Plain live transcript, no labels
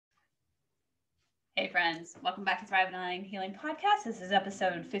Hey friends, welcome back to Thrive 9 Healing Podcast. This is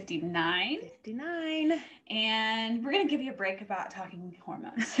episode 59. 59. And we're going to give you a break about talking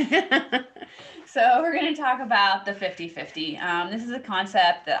hormones. So we're going to talk about the 50-50. This is a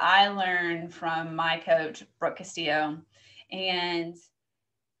concept that I learned from my coach, Brooke Castillo. And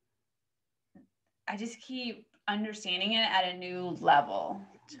I just keep understanding it at a new level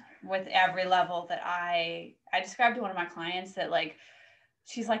with every level that I described to one of my clients that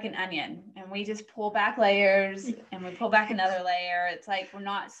she's like an onion and we just pull back layers and we pull back another layer. It's like we're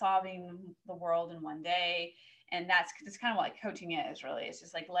not solving the world in one day. And that's kind of what coaching is really. It's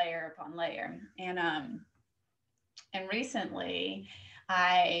just like layer upon layer. And recently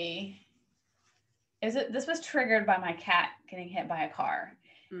this was triggered by my cat getting hit by a car.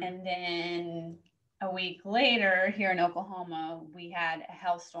 And then a week later here in Oklahoma, we had a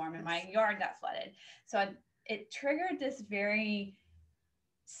hailstorm and my yard got flooded. So it triggered this very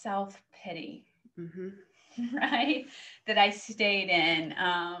self-pity, right? That I stayed in,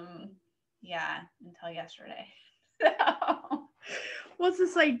 until yesterday. What's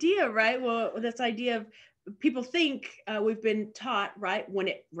this idea, right? Well, this idea of people think we've been taught, right? When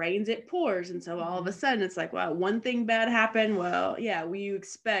it rains, it pours. And so all of a sudden it's like, wow, one thing bad happened. Well, yeah, you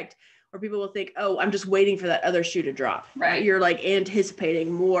expect, or people will think, oh, I'm just waiting for that other shoe to drop. Right. You're like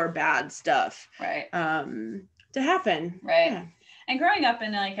anticipating more bad stuff. Right. To happen. Right. Yeah. And growing up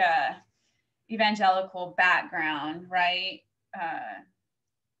in like a evangelical background, right?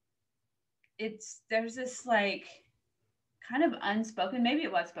 There's this like kind of unspoken, maybe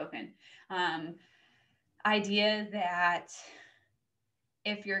it was spoken, idea that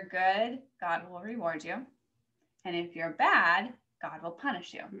if you're good, God will reward you. And if you're bad, God will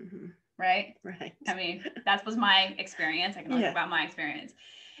punish you. Right? Right. I mean, that was my experience. I can talk about my experience.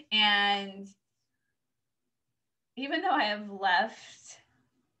 And even though I have left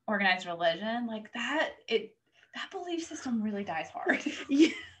organized religion, like that belief system really dies hard.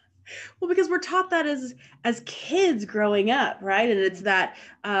 Yeah. Well, because we're taught that as kids growing up, right? And it's that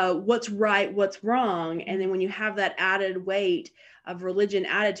what's right, what's wrong. And then when you have that added weight of religion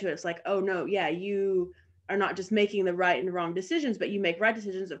added to it, it's like, oh no, yeah, you are not just making the right and wrong decisions, but you make right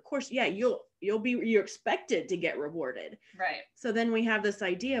decisions. Of course, yeah, you're expected to get rewarded. Right. So then we have this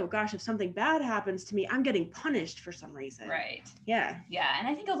idea, oh gosh, if something bad happens to me, I'm getting punished for some reason. Right. Yeah. Yeah. And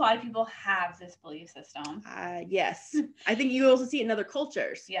I think a lot of people have this belief system. Yes. I think you also see it in other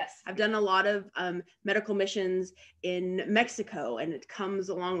cultures. Yes. I've done a lot of medical missions in Mexico, and it comes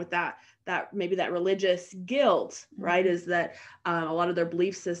along with that maybe that religious guilt, right? Is that a lot of their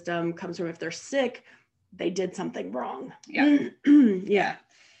belief system comes from if they're sick, they did something wrong. Yeah. Yeah.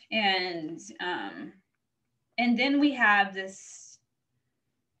 And then we have this,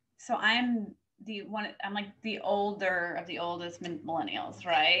 so I'm like the older of the oldest millennials,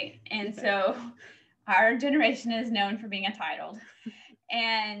 right? And so our generation is known for being entitled.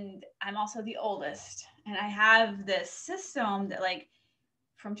 And I'm also the oldest. And I have this system that like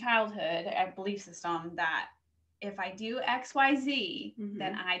from childhood, a belief system that if I do X, Y, Z,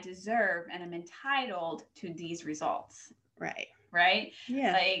 then I deserve and I'm entitled to these results. Right. Right?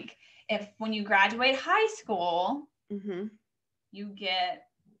 Yeah. Like when you graduate high school, you get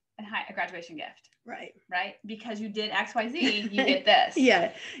a graduation gift. Right. Right? Because you did X, Y, Z, you get this.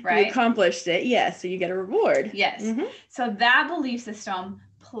 Yeah. Right. You accomplished it. Yeah. So you get a reward. Yes. So that belief system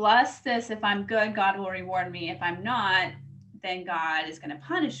plus this, if I'm good, God will reward me. If I'm not, then God is going to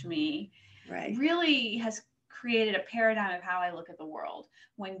punish me. Right. Really has created a paradigm of how I look at the world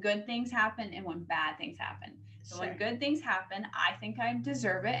when good things happen and when bad things happen. So when good things happen, I think I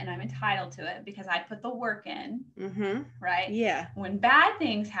deserve it and I'm entitled to it because I put the work in. Right? Yeah. When bad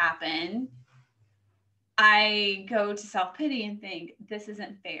things happen, I go to self-pity and think, this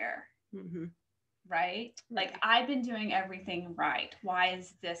isn't fair. Right? Like I've been doing everything right. Why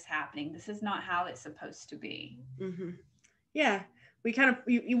is this happening? This is not how it's supposed to be. Yeah. We kind of,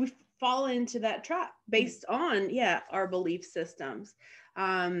 we fall into that trap based on, our belief systems.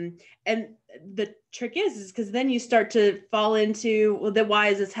 And the trick is because then you start to fall into, well, then why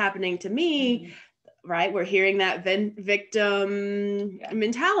is this happening to me? Right? We're hearing that victim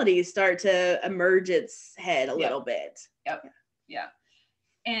mentality start to emerge its head a little bit. Yeah.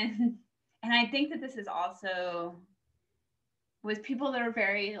 And I think that this is also with people that are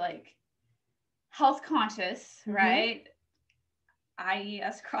very like health conscious, right? I.e.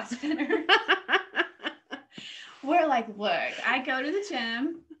 us CrossFitters. We're like, look, I go to the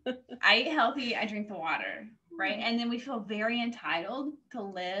gym, I eat healthy, I drink the water, right? And then we feel very entitled to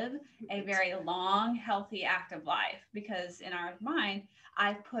live a very long, healthy, active life because in our mind,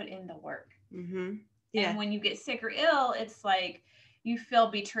 I've put in the work. And when you get sick or ill, it's like you feel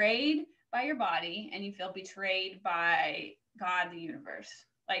betrayed, by your body and you feel betrayed by God, the universe.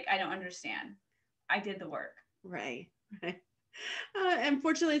 Like, I don't understand. I did the work. Right.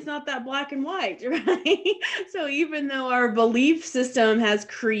 Unfortunately, it's not that black and white, right? So even though our belief system has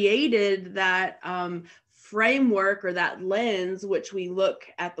created that framework or that lens which we look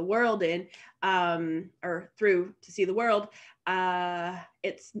at the world in, or through to see the world,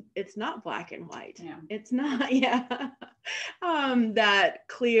 it's not black and white. Yeah. It's not, yeah. That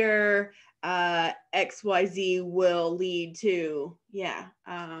clear XYZ will lead to,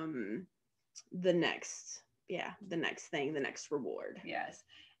 the next thing, the next reward. Yes.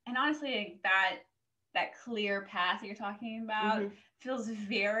 And honestly, that clear path you're talking about feels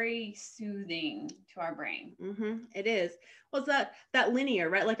very soothing to our brain. It is. Well, it's that linear,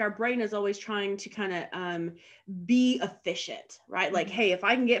 right? Like our brain is always trying to kind of be efficient, right? Like, hey, if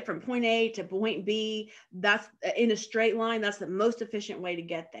I can get from point A to point B, that's in a straight line, that's the most efficient way to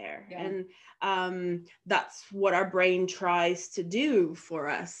get there. Yeah. And that's what our brain tries to do for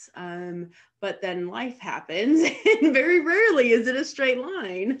us. But then life happens, and very rarely is it a straight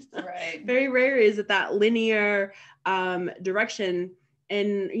line. Right. Very rare is it that linear direction.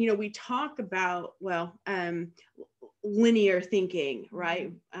 And, we talk about, linear thinking,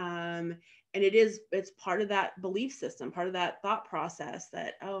 right? And it's part of that belief system, part of that thought process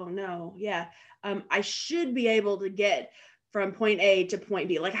that, oh no, I should be able to get from point A to point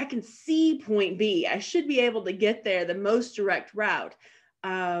B. Like I can see point B. I should be able to get there the most direct route.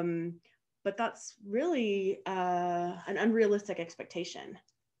 But that's really an unrealistic expectation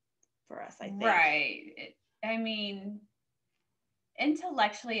for us, I think. Right. I mean,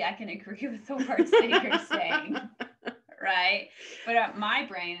 intellectually, I can agree with the words that you're saying, right? But my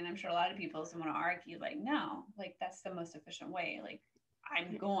brain, and I'm sure a lot of people want to argue, like, no, like that's the most efficient way. Like,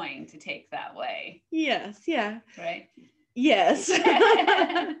 I'm going to take that way. Yes. Yeah. Right. Yes.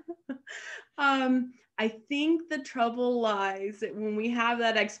 I think the trouble lies when we have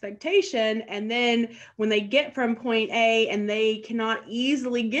that expectation, and then when they get from point A and they cannot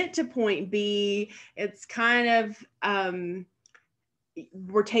easily get to point B, it's kind of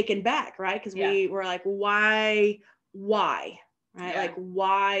we're taken back, right? Because we're like, why, right? Yeah. Like,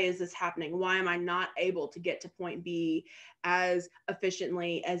 why is this happening? Why am I not able to get to point B as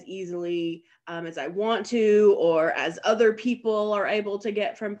efficiently, as easily as I want to, or as other people are able to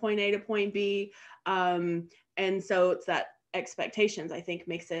get from point A to point B? And so it's that expectations, I think,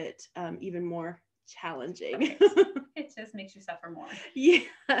 makes it even more challenging. Right. It just makes you suffer more. Yeah.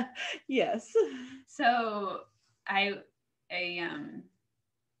 Yes. So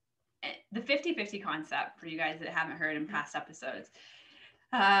the 50-50 concept, for you guys that haven't heard in past episodes,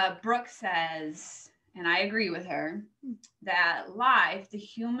 Brooke says, and I agree with her, that life, the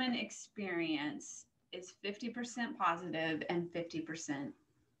human experience, is 50% positive and 50%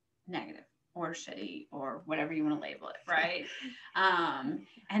 negative or shitty or whatever you want to label it, right?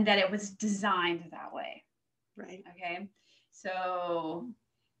 And that it was designed that way. Right. Okay. So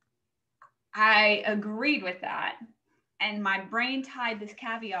I agreed with that. And my brain tied this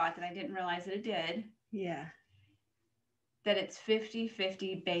caveat that I didn't realize that it did. Yeah. That it's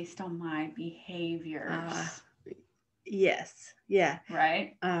 50-50 based on my behaviors. Yes. Yeah.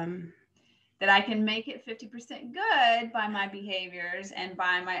 Right? That I can make it 50% good by my behaviors, and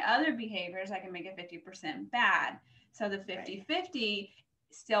by my other behaviors, I can make it 50% bad. So the 50-50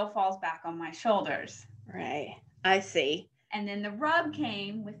 still falls back on my shoulders. Right. I see. And then the rub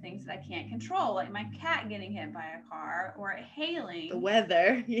came with things that I can't control, like my cat getting hit by a car or it hailing. The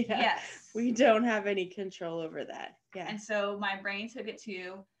weather. Yeah. Yes. We don't have any control over that. Yeah. And so my brain took it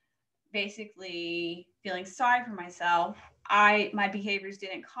to basically feeling sorry for myself. My behaviors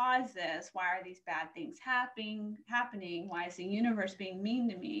didn't cause this. Why are these bad things happening? Why is the universe being mean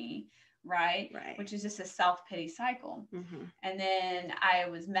to me? Right. Which is just a self-pity cycle. And then I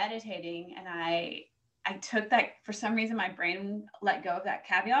was meditating, and I took that, for some reason, my brain let go of that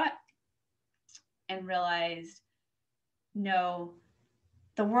caveat and realized, no,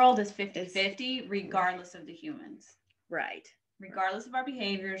 the world is 50-50 regardless of the humans. Right. Regardless of our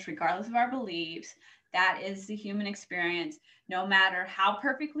behaviors, regardless of our beliefs, that is the human experience, no matter how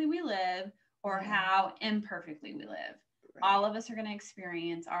perfectly we live or how imperfectly we live. Right. All of us are going to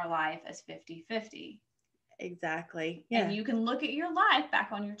experience our life as 50-50. Exactly. Yeah. And you can look at your life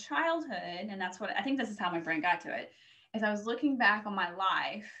back on your childhood. And that's what I think, this is how my brain got to it, is I was looking back on my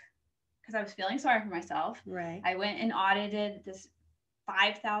life because I was feeling sorry for myself. Right. I went and audited this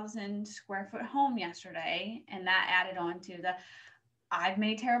 5,000 square foot home yesterday. And that added on to I've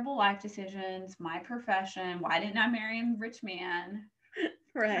made terrible life decisions, my profession. Why didn't I marry a rich man?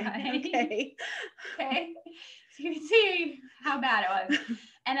 Right. Okay. Okay. So you can see how bad it was.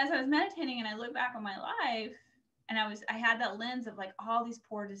 And as I was meditating and I look back on my life, and I had that lens of like all these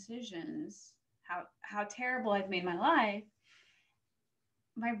poor decisions, how terrible I've made my life.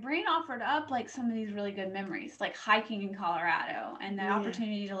 My brain offered up like some of these really good memories, like hiking in Colorado and the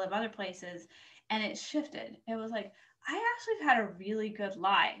opportunity to live other places. And it shifted. It was like, I actually have had a really good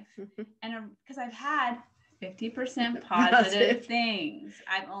life. And because I've had 50% positive things,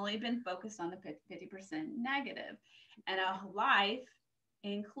 I've only been focused on the 50% negative. And a life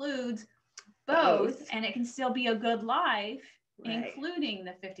includes both, and it can still be a good life, including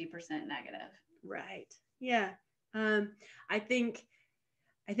the 50% negative. Right. Yeah. I think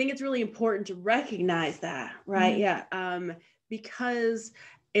it's really important to recognize that, right? Yeah. Because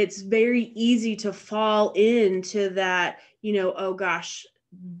it's very easy to fall into that, oh gosh,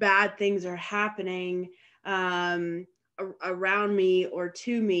 bad things are happening around me or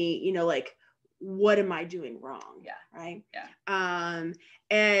to me, like, what am I doing wrong? Yeah. Right. Yeah.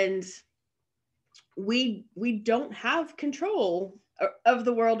 And we don't have control of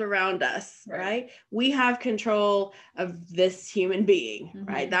the world around us, right? We have control of this human being,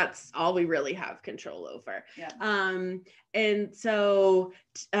 right? That's all we really have control over. Yeah. And so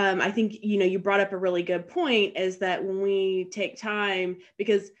I think, you brought up a really good point, is that when we take time,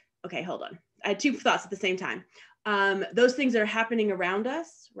 because, okay, hold on. I had two thoughts at the same time. Those things that are happening around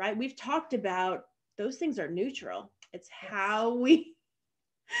us, right? We've talked about those things are neutral. It's how we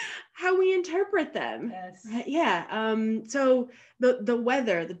interpret them. Yes. Right? Yeah. So the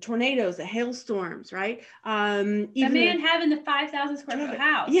weather, the tornadoes, the hailstorms, right? Even the man having the 5,000 square foot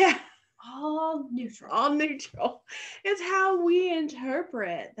house. Yeah. All neutral. All neutral. It's how we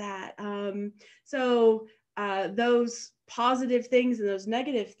interpret that. So those positive things and those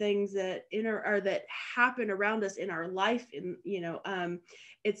negative things that that happen around us in our life,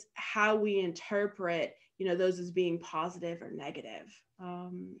 it's how we interpret, those as being positive or negative.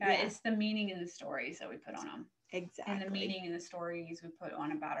 It's the meaning in the stories that we put on them. Exactly. And the meaning in the stories we put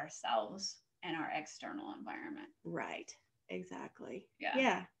on about ourselves and our external environment. Right. Exactly.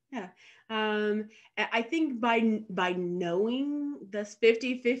 Yeah. Yeah. I think by knowing this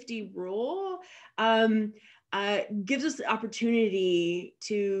 50-50 rule, gives us the opportunity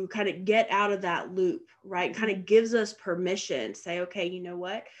to kind of get out of that loop, right? Kind of gives us permission to say, okay, you know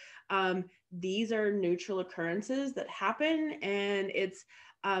what? These are neutral occurrences that happen, and it's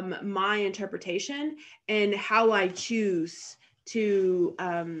my interpretation and how I choose to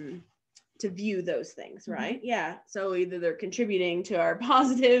view those things, right? Yeah. So either they're contributing to our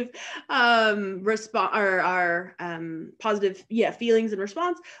positive response, or our positive, feelings and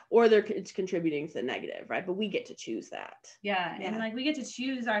response, or it's contributing to the negative, right? But we get to choose that. Yeah. And like we get to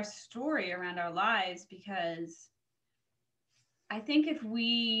choose our story around our lives, because I think if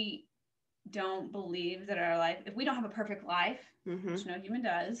we don't believe that our life, if we don't have a perfect life, which no human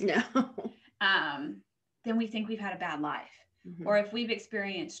does, then we think we've had a bad life. Or if we've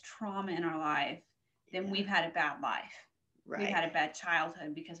experienced trauma in our life, then we've had a bad life. Right. We've had a bad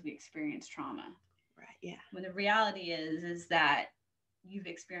childhood because we experienced trauma. Right. Yeah. When the reality is that you've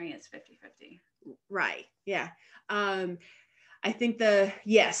experienced 50-50. Right. Yeah. I think the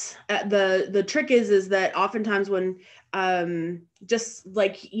trick is that oftentimes when just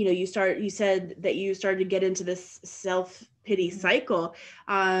like you said that you started to get into this self-pity cycle,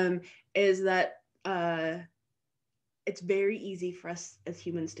 is that it's very easy for us as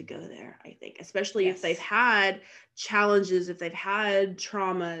humans to go there, I think, especially if they've had challenges, if they've had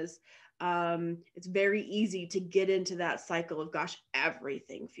traumas. It's very easy to get into that cycle of, gosh,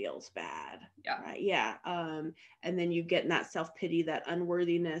 everything feels bad. Yeah. Right? Yeah. And then you get in that self-pity, that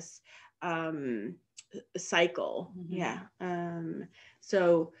unworthiness cycle. Yeah.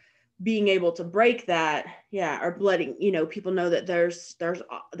 So being able to break that, or letting, people know that there's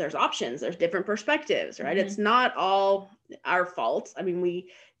options, there's different perspectives, right? It's not all our fault. I mean, we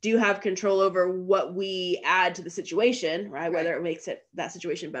do have control over what we add to the situation, right? Whether it makes that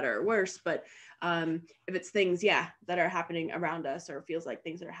situation better or worse. But if it's things, that are happening around us, or feels like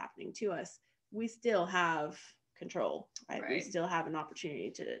things that are happening to us, we still have control, right? We still have an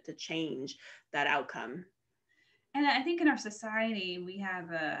opportunity to change that outcome. And I think in our society, we have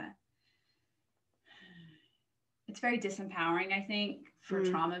it's very disempowering, I think, for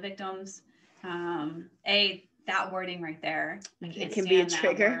trauma victims. That wording right there, it can be a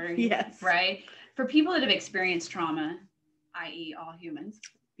trigger. Yes. Right. For people that have experienced trauma, i.e. all humans.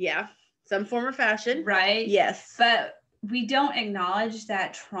 Yeah. Some form or fashion. Right. Yes. But we don't acknowledge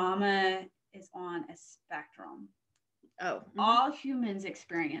that trauma is on a spectrum. Oh. All humans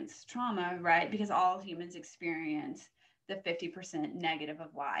experience trauma, right? Because all humans experience the 50% negative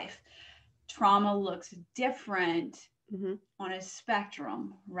of life. Trauma looks different on a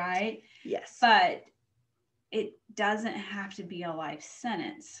spectrum, right? Yes. But it doesn't have to be a life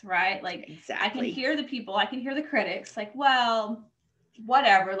sentence, right? Like, exactly. I can hear the people, I can hear the critics, like, well,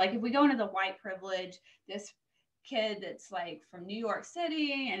 whatever. Like, if we go into the white privilege, this kid that's like from New York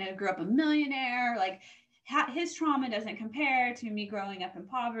City and grew up a millionaire, like, his trauma doesn't compare to me growing up in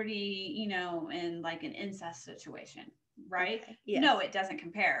poverty, you know, in like an incest situation, right? Okay. Yes. No, it doesn't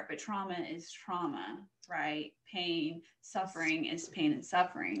compare, but trauma is trauma, right? Pain, suffering is pain and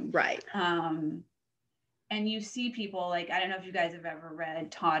suffering. Right. And you see people like, I don't know if you guys have ever read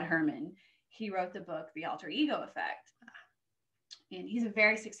Todd Herman. He wrote the book, The Alter Ego Effect. And he's a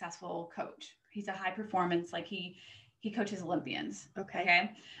very successful coach. He's a high performance, like he coaches Olympians.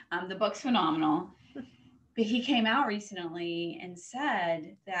 Okay. The book's phenomenal. But he came out recently and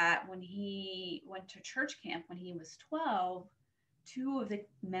said that when he went to church camp when he was 12, 2 of the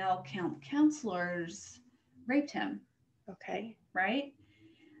male counselors raped him. Okay. Right?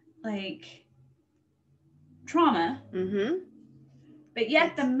 Like, trauma. But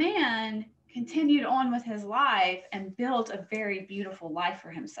yet the man continued on with his life and built a very beautiful life for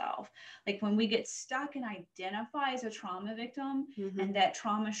himself. Like, when we get stuck and identify as a trauma victim and that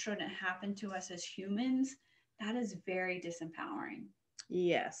trauma shouldn't happen to us as humans, that is very disempowering.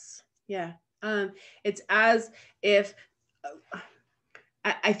 Yes. Yeah. It's as if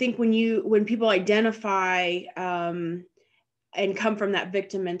I think when people identify and come from that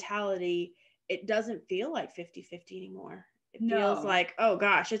victim mentality, it doesn't feel like 50-50 anymore. It feels like, oh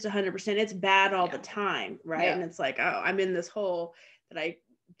gosh, it's 100%. It's bad all the time, right? And it's like, oh, I'm in this hole that I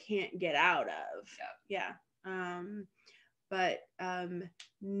can't get out of. But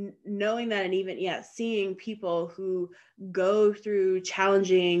knowing that, and even seeing people who go through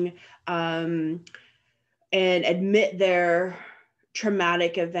challenging and admit their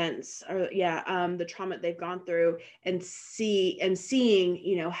traumatic events or the trauma they've gone through, and seeing,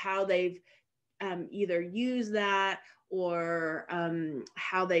 you know, how they've either used that or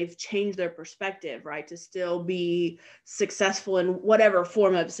how they've changed their perspective, right, to still be successful in whatever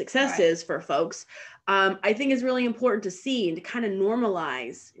form of success is for folks, I think is really important to see and to kind of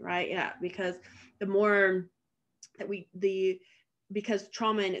normalize, right? Yeah, because the more that because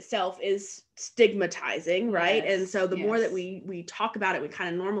trauma in itself is stigmatizing, right? And so the more that we talk about it, we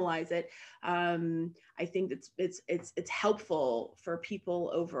kind of normalize it. I think it's helpful for people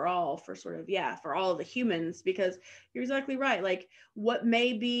overall, for sort of, for all of the humans, because you're exactly right. Like, what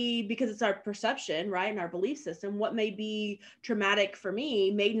may be, because it's our perception, right, and our belief system, what may be traumatic for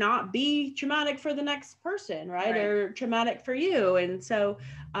me may not be traumatic for the next person, right? Or traumatic for you. And so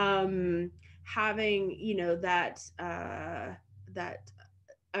having, you know, that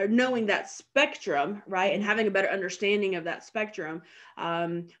or knowing that spectrum, right, and having a better understanding of that spectrum,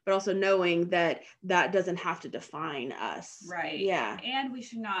 but also knowing that that doesn't have to define us, right? Yeah. And we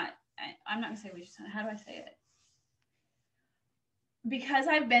should not, I'm not gonna say we should, how do I say it? Because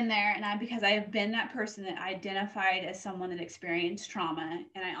I've been there, and because I have been that person that identified as someone that experienced trauma,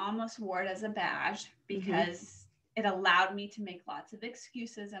 and I almost wore it as a badge because it allowed me to make lots of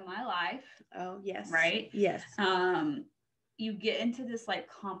excuses in my life. Oh, yes. Right? Yes. You get into this like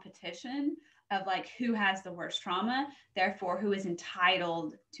competition of like who has the worst trauma, therefore who is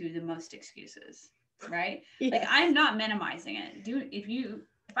entitled to the most excuses, right? Yes. Like, I'm not minimizing it.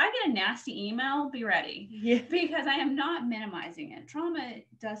 If I get a nasty email, be ready. Yeah. Because I am not minimizing it. Trauma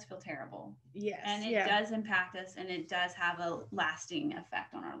does feel terrible. Yes. And it does impact us, and it does have a lasting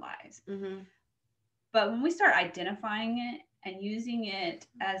effect on our lives. But when we start identifying it and using it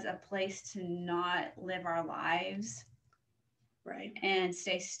as a place to not live our lives, right, and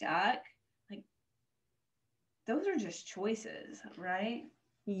stay stuck, like, those are just choices, right?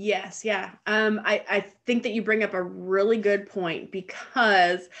 Yes. Yeah. I think that you bring up a really good point,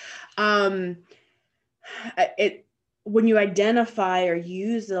 because when you identify or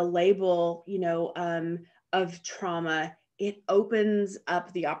use the label, you know, of trauma, it opens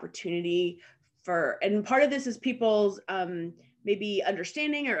up the opportunity for, and part of this is people's maybe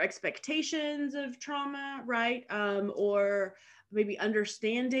understanding or expectations of trauma, right? Or maybe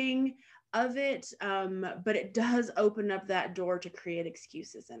understanding of it, but it does open up that door to create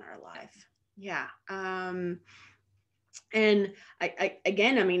excuses in our life. Yeah. And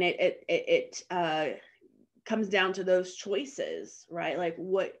again, I mean, it comes down to those choices, right? Like,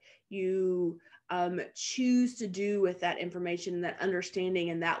 what you choose to do with that information, that understanding,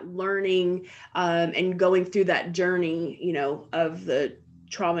 and that learning, and going through that journey, you know, of the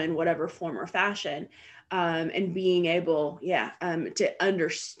trauma in whatever form or fashion, and being able, to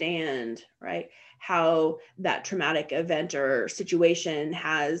understand, right, how that traumatic event or situation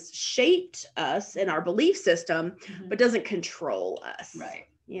has shaped us in our belief system, but doesn't control us. Right.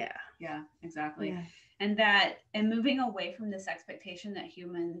 Yeah. Yeah, exactly. Yeah. And moving away from this expectation that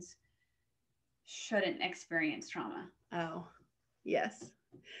humans shouldn't experience trauma. Oh, yes.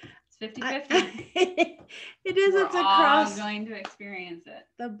 It's 50-50. It is. We're It's across all going to experience it.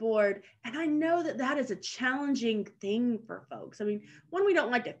 the board. And I know that that is a challenging thing for folks. I mean, one, we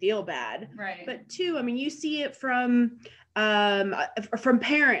don't like to feel bad. Right. But two, I mean, you see it from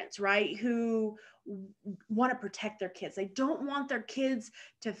parents, right, who want to protect their kids. They don't want their kids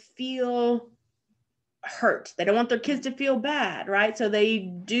to feel hurt. They don't want their kids to feel bad, right? So they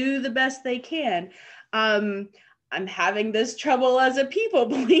do the best they can. I'm having this trouble as a people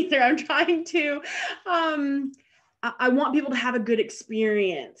pleaser. I'm trying to, I want people to have a good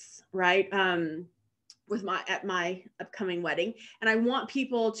experience, right? At my upcoming wedding, and I want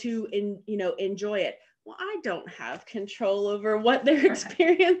people to enjoy it. Well, I don't have control over what their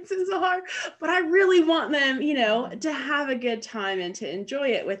experiences are, but I really want them, to have a good time and to enjoy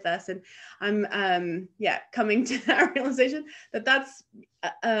it with us. And I'm, coming to that realization that that's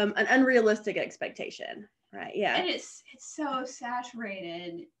an unrealistic expectation, right? Yeah. And it's so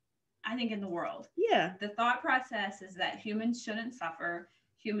saturated, I think, in the world. Yeah. The thought process is that humans shouldn't suffer,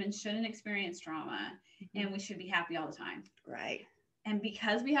 humans shouldn't experience trauma, and we should be happy all the time. Right. And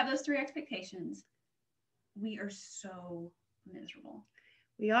because we have those three expectations, we are so miserable.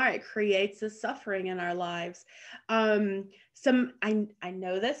 We are. It creates the suffering in our lives. I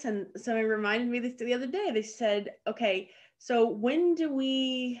know this, and somebody reminded me this the other day. They said, okay, so when do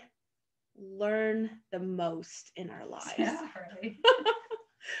we learn the most in our lives? Yeah, right.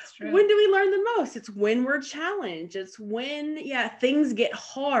 When do we learn the most? It's when we're challenged. It's when, things get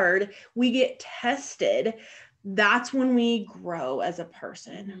hard, we get tested. That's when we grow as a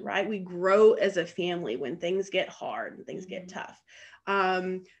person, right? We grow as a family when things get hard and things get tough.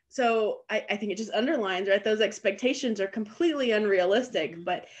 So I think it just underlines, right? Those expectations are completely unrealistic,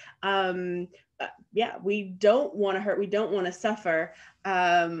 but we don't want to hurt. We don't want to suffer.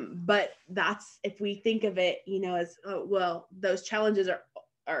 But that's, if we think of it, as, those challenges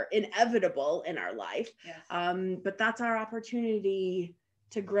are inevitable in our life. Yes. But that's our opportunity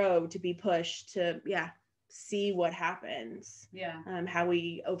to grow, to be pushed, to, see what happens. How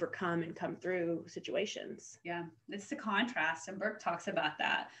we overcome and come through situations. Yeah. It's the contrast. And Burke talks about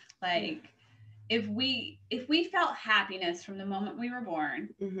that. Like, if we felt happiness from the moment we were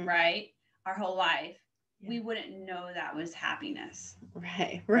born, right, our whole life, we wouldn't know that was happiness.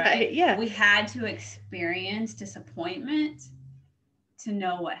 Right. Yeah. We had to experience disappointment to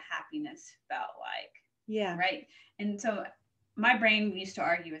know what happiness felt like. Yeah. Right. And so my brain used to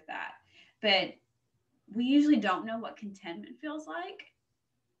argue with that, but we usually don't know what contentment feels like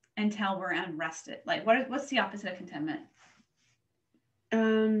until we're unrested. Like, what's the opposite of contentment?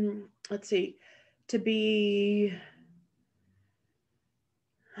 Let's see. To be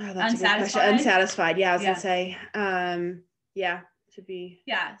that's unsatisfied. A good question. Unsatisfied. Yeah, I was gonna say. To be.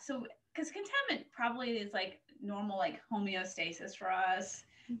 Yeah. So, because contentment probably is like normal, like homeostasis for us,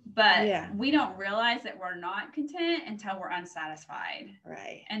 but we don't realize that we're not content until we're unsatisfied.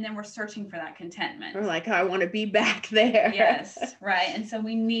 Right. And then we're searching for that contentment. We're like, I want to be back there. Yes. Right. And so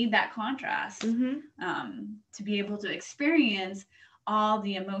we need that contrast to be able to experience all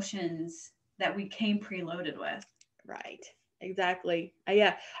the emotions that we came preloaded with. Right. Exactly.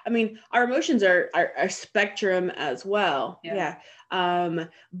 I mean, our emotions are a spectrum as well.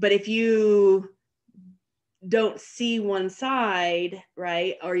 But if you don't see one side,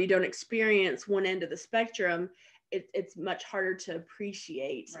 right, or you don't experience one end of the spectrum, it's much harder to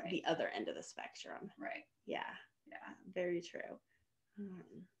appreciate the other end of the spectrum. Right. Yeah. Very true.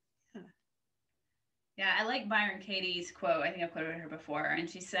 Yeah, I like Byron Katie's quote. I think I've quoted her before, and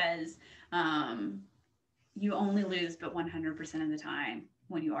she says, you only lose but 100% of the time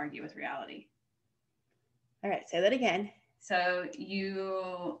when you argue with reality. All right, say that again. So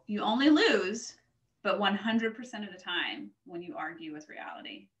you only lose but 100% of the time when you argue with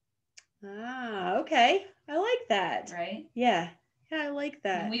reality. Ah, okay. I like that. Right? Yeah, I like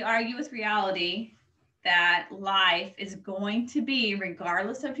that. When we argue with reality, that life is going to be,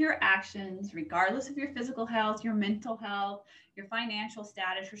 regardless of your actions, regardless of your physical health, your mental health, your financial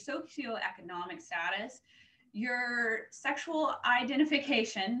status, your socioeconomic status, your sexual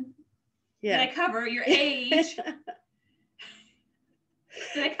identification, did I cover your age?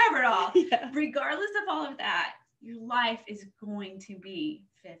 Did I cover it all? Yeah. Regardless of all of that, your life is going to be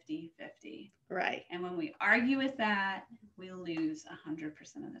 50-50. Right. And when we argue with that, we lose 100%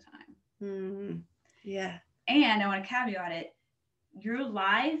 of the time. Yeah. And I want to caveat it. your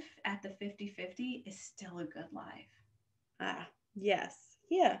life at the 50-50 is still a good life. Yes.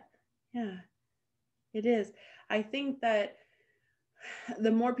 Yeah. It is. I think that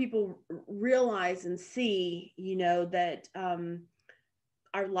the more people realize and see, that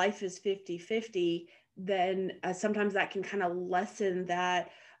our life is 50-50, then sometimes that can kind of lessen that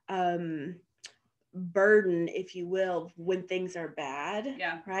burden, if you will, when things are bad.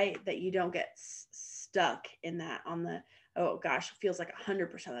 Yeah. Right. That you don't get stuck in that on the, oh gosh, it feels like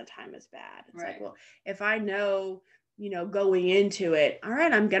 100% of the time is bad. It's like, well, if I know, going into it, all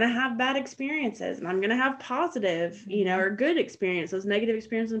right, I'm going to have bad experiences and I'm going to have positive, or good experiences, negative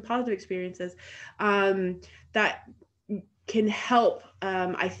experiences and positive experiences, that can help,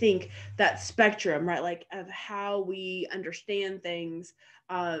 I think, that spectrum, right? Like of how we understand things,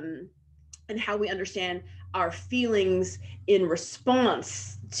 and how we understand our feelings in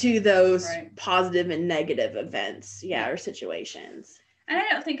response to those positive and negative events, or situations. And I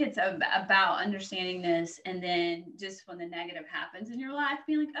don't think it's about understanding this and then just when the negative happens in your life,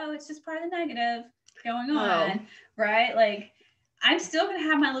 being like, oh, it's just part of the negative going on, right? Like, I'm still going to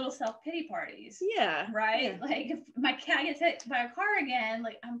have my little self-pity parties. Yeah. Right? Yeah. Like, if my cat gets hit by a car again,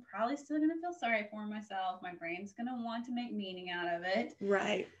 like, I'm probably still going to feel sorry for myself. My brain's going to want to make meaning out of it.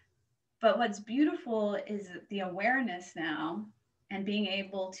 Right. But what's beautiful is the awareness now and being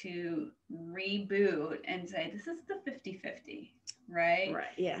able to reboot and say, this is the 50-50. Right? Right.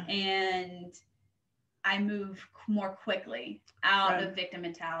 Yeah. And I move more quickly out of victim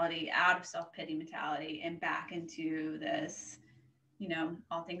mentality, out of self-pity mentality, and back into this,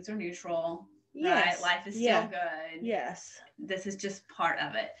 all things are neutral. Yes. Right? Life is still good. Yes. This is just part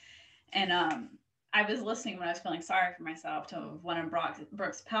of it. And I was listening when I was feeling sorry for myself to one of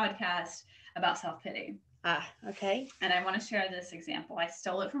Brooke's podcasts about self-pity. Okay. And I want to share this example. I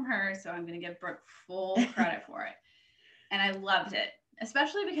stole it from her, so I'm going to give Brooke full credit for it. And I loved it,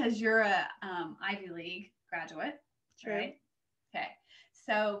 especially because you're a Ivy League graduate. True. Right? Okay.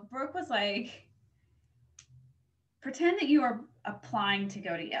 So Brooke was like, pretend that you are applying to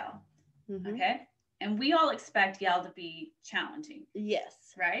go to Yale. Mm-hmm. Okay. And we all expect Yale to be challenging. Yes.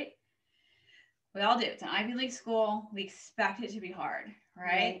 Right? We all do. It's an Ivy League school. We expect it to be hard.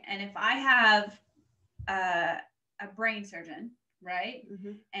 Right? And if I have a brain surgeon, right?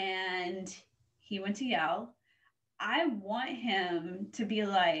 Mm-hmm. And he went to Yale, I want him to be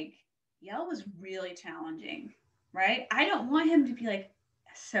like, Yale was really challenging, right? I don't want him to be like,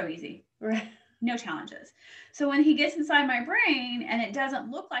 so easy. Right. No challenges. So when he gets inside my brain and it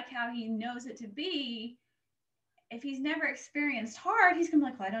doesn't look like how he knows it to be, if he's never experienced hard, he's going to be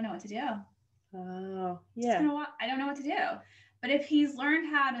like, well, I don't know what to do. Oh, yeah. I don't know what to do. But if he's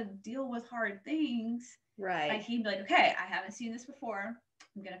learned how to deal with hard things, like he'd be like, okay, I haven't seen this before.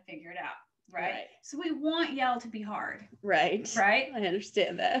 I'm going to figure it out. Right? So we want Yale to be hard. Right. I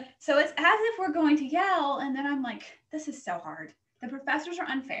understand that. So it's as if we're going to Yale and then I'm like, this is so hard. The professors are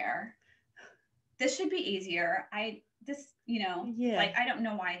unfair. This should be easier. I don't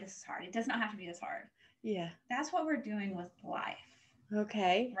know why this is hard. It does not have to be this hard. Yeah. That's what we're doing with life.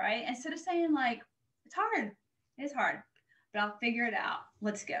 Okay. Right? Instead of saying like, it's hard. It is hard, but I'll figure it out.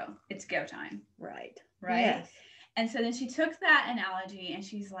 Let's go. It's go time. Right. Yes. And so then she took that analogy and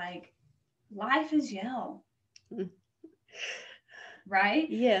she's like, life is Yale. Right?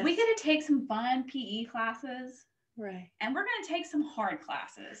 Yes. We get to take some fun PE classes. Right. And we're going to take some hard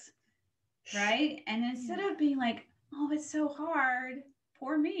classes. Right? And instead of being like, oh, it's so hard,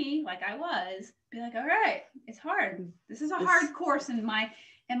 poor me, like I was, be like, all right, it's hard. This is a hard course in my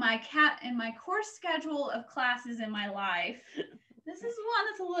course schedule of classes in my life. This is one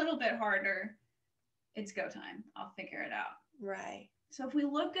that's a little bit harder. It's go time. I'll figure it out. Right. So if we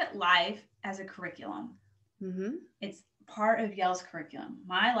look at life as a curriculum, mm-hmm. It's part of Yale's curriculum.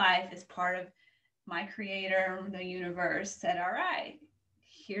 My life is part of my creator, the universe said, all right,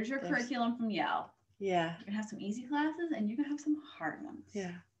 here's your curriculum from Yale. Yeah. You're going to have some easy classes and you're going to have some hard ones.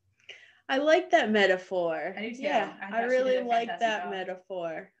 Yeah. I like that metaphor. I do too. Yeah, I really like that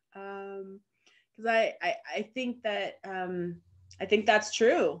metaphor. Because I think that I think that's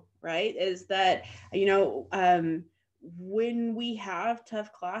true, right? Is that, when we have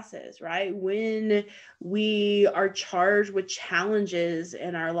tough classes, right? When we are charged with challenges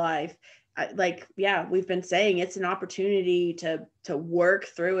in our life, we've been saying it's an opportunity to work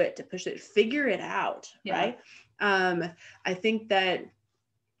through it, to push it, figure it out, right? I think that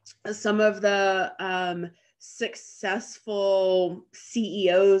some of the successful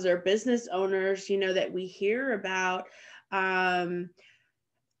CEOs or business owners, that we hear about,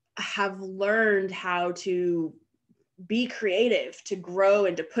 have learned how to be creative, to grow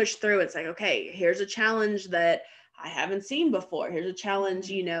and to push through. It's like, okay, here's a challenge that I haven't seen before. Here's a challenge,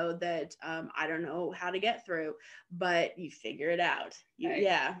 that I don't know how to get through, but you figure it out. Right.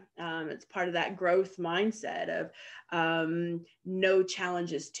 Yeah. It's part of that growth mindset of no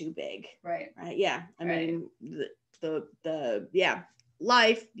challenge is too big. Right. Right. Yeah. I mean,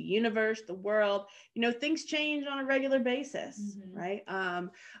 life, the universe, the world, things change on a regular basis. Right.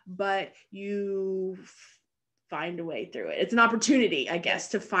 But you find a way through it. It's an opportunity, I guess,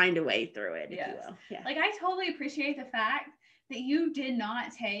 to find a way through it, if you will. Yeah. Like, I totally appreciate the fact that you did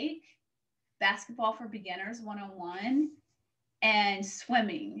not take Basketball for Beginners 101 and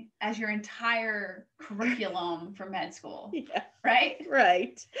swimming as your entire curriculum for med school. Yeah. Right?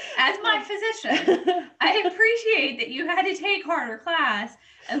 Right. As my physician, I appreciate that you had to take harder class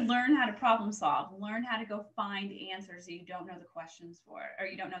and learn how to problem solve, learn how to go find answers that you don't know the questions for, or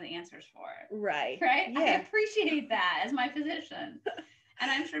you don't know the answers for. Right. Right? Yeah. I appreciate that as my physician. And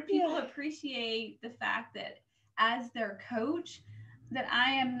I'm sure people appreciate the fact that as their coach, that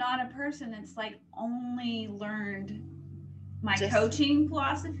I am not a person that's like only learned my coaching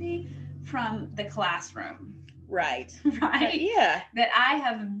philosophy from the classroom. Right. Right? Yeah. That I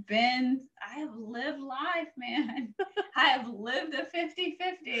have lived life, man. I have lived a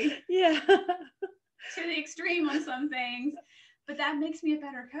 50-50. Yeah. To the extreme on some things. But that makes me a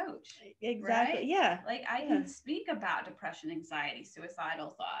better coach. Exactly. Right? Yeah. Like, I can speak about depression, anxiety,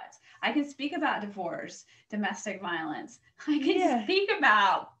 suicidal thoughts. I can speak about divorce, domestic violence. I can speak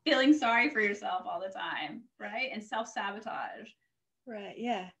about feeling sorry for yourself all the time, right? And self-sabotage. Right.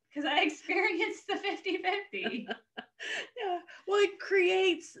 Yeah. Because I experienced the 50-50. Yeah. Well, it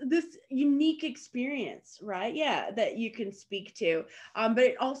creates this unique experience, right? Yeah, that you can speak to. But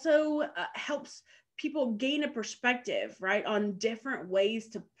it also helps people gain a perspective, right, on different ways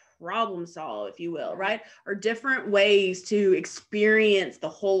to problem solve, if you will, right? Or different ways to experience the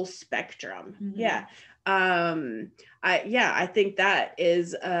whole spectrum. Yeah. I think that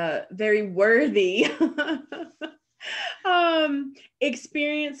is very worthy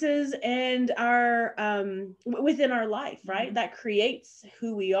experiences and our within our life, right? That creates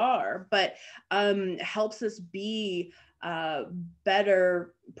who we are, but helps us be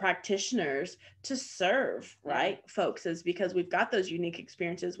better practitioners to serve, right, folks, is because we've got those unique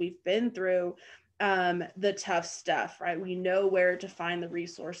experiences. We've been through the tough stuff, right? We know where to find the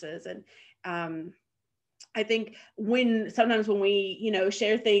resources. And I think sometimes when we,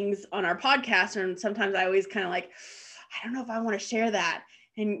 share things on our podcast, and sometimes I always kind of like, I don't know if I want to share that.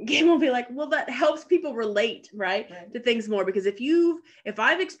 And Kim will be like, well, that helps people relate, right, to things more. Because if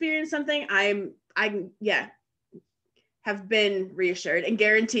I've experienced something, I have been reassured and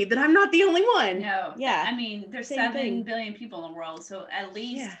guaranteed that I'm not the only one. No. Yeah. I mean, there's 7 billion people in the world. So at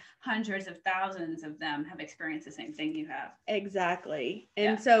least hundreds of thousands of them have experienced the same thing you have. Exactly.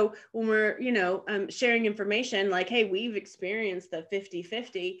 And so when we're, sharing information like, hey, we've experienced the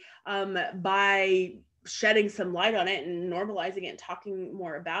 50-50 by shedding some light on it and normalizing it and talking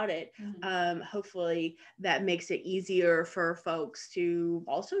more about it, hopefully that makes it easier for folks to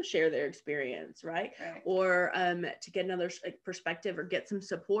also share their experience, right? Or to get another perspective or get some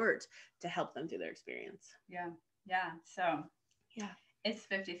support to help them through their experience. So it's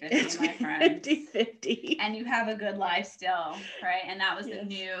 50-50, my friend. 50-50. And you have a good life still, right? And that was the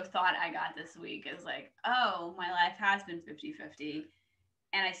new thought I got this week, is like, oh, my life has been 50-50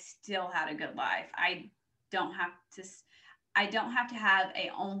 and I still had a good life. I don't have to have a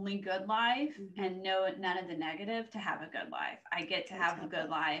only good life and none of the negative to have a good life. I get to have a good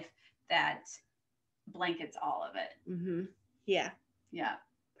life that blankets all of it. Yeah.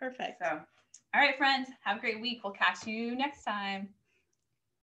 Perfect. So, all right, friends, have a great week. We'll catch you next time.